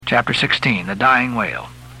Chapter 16, The Dying Whale.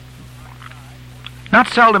 Not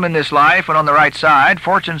seldom in this life, when on the right side,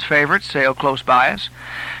 fortune's favorites sail close by us,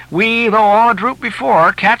 we, though all adroit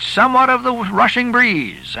before, catch somewhat of the rushing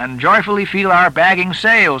breeze, and joyfully feel our bagging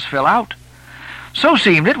sails fill out. So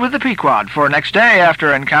seemed it with the Pequod, for next day,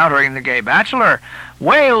 after encountering the gay bachelor,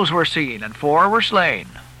 whales were seen, and 4 were slain,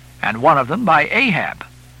 and one of them by Ahab.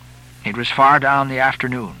 It was far down the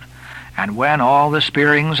afternoon, and when all the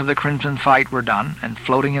spearings of the crimson fight were done, and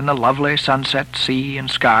floating in the lovely sunset sea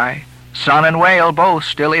and sky, sun and whale both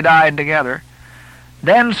stilly died together,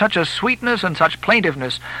 then such a sweetness and such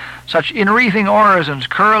plaintiveness, such enwreathing orisons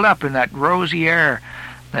curled up in that rosy air,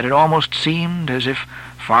 that it almost seemed as if,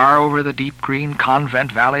 far over the deep green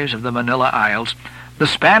convent valleys of the Manila Isles, the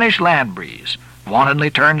Spanish land breeze,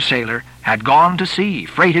 wantonly turned sailor, had gone to sea,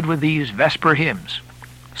 freighted with these vesper hymns.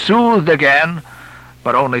 Soothed again,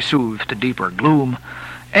 but only soothed to deeper gloom,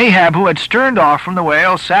 Ahab, who had sterned off from the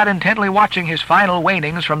whale, sat intently watching his final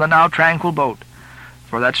wanings from the now tranquil boat.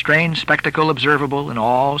 For that strange spectacle observable in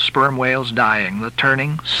all sperm whales dying, the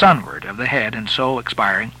turning sunward of the head and so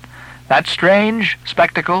expiring, that strange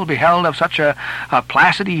spectacle beheld of such a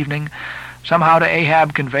placid evening, somehow to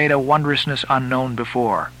Ahab conveyed a wondrousness unknown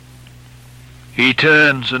before. He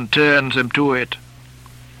turns and turns him to it.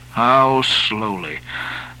 How slowly,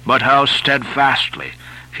 but how steadfastly,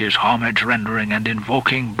 his homage rendering and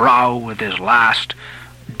invoking brow with his last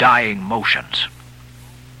dying motions.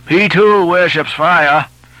 He too worships fire,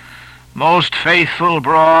 most faithful,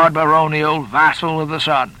 broad, baronial vassal of the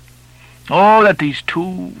sun. Oh, that these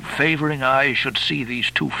two favouring eyes should see these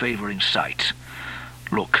two favouring sights.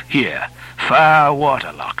 Look, here, far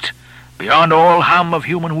waterlocked, beyond all hum of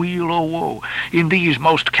human weal or woe, in these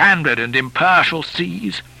most candid and impartial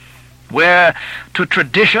seas, where to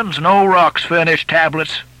traditions no rocks furnish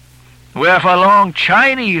tablets, where for long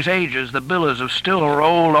Chinese ages the billows have still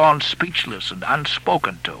rolled on speechless and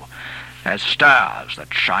unspoken to, as stars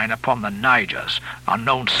that shine upon the Niger's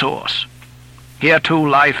unknown source. Here too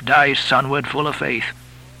life dies sunward full of faith.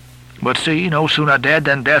 But see, no sooner dead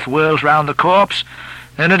than death whirls round the corpse,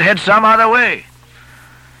 than it heads some other way.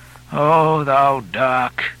 O thou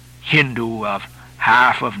dark Hindu of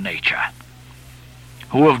half of nature,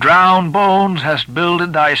 who of drowned bones hast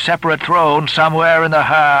builded thy separate throne somewhere in the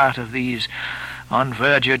heart of these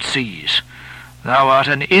unverged seas, thou art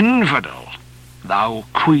an infidel, thou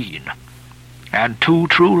queen, and too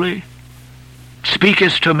truly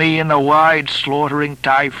speakest to me in the wide slaughtering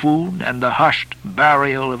typhoon and the hushed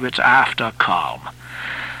burial of its after calm.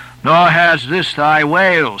 Nor has this thy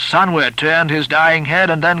whale sunward turned his dying head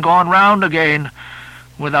and then gone round again,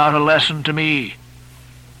 without a lesson to me.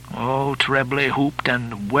 O trebly hooped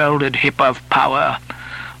and welded hip of power,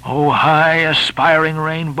 O high aspiring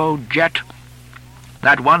rainbow jet,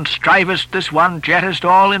 that once strivest, this one jettest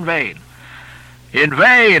all in vain. In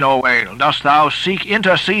vain, O whale, dost thou seek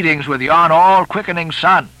intercedings with yon all-quickening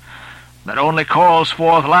sun, that only calls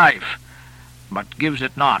forth life, but gives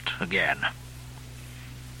it not again.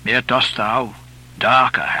 Yet dost thou,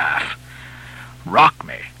 darker half, rock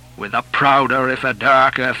me with a prouder if a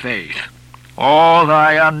darker faith. All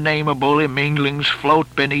thy unnameable imminglings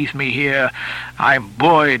float beneath me here. I'm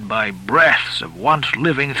buoyed by breaths of once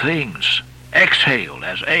living things, exhaled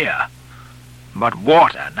as air, but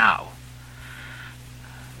water now.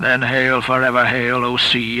 Then hail, forever hail, O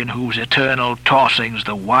sea, in whose eternal tossings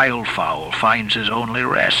the wildfowl finds his only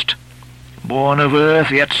rest. Born of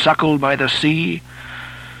earth, yet suckled by the sea,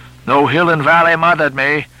 though hill and valley mothered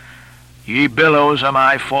me, ye billows are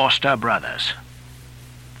my foster brothers.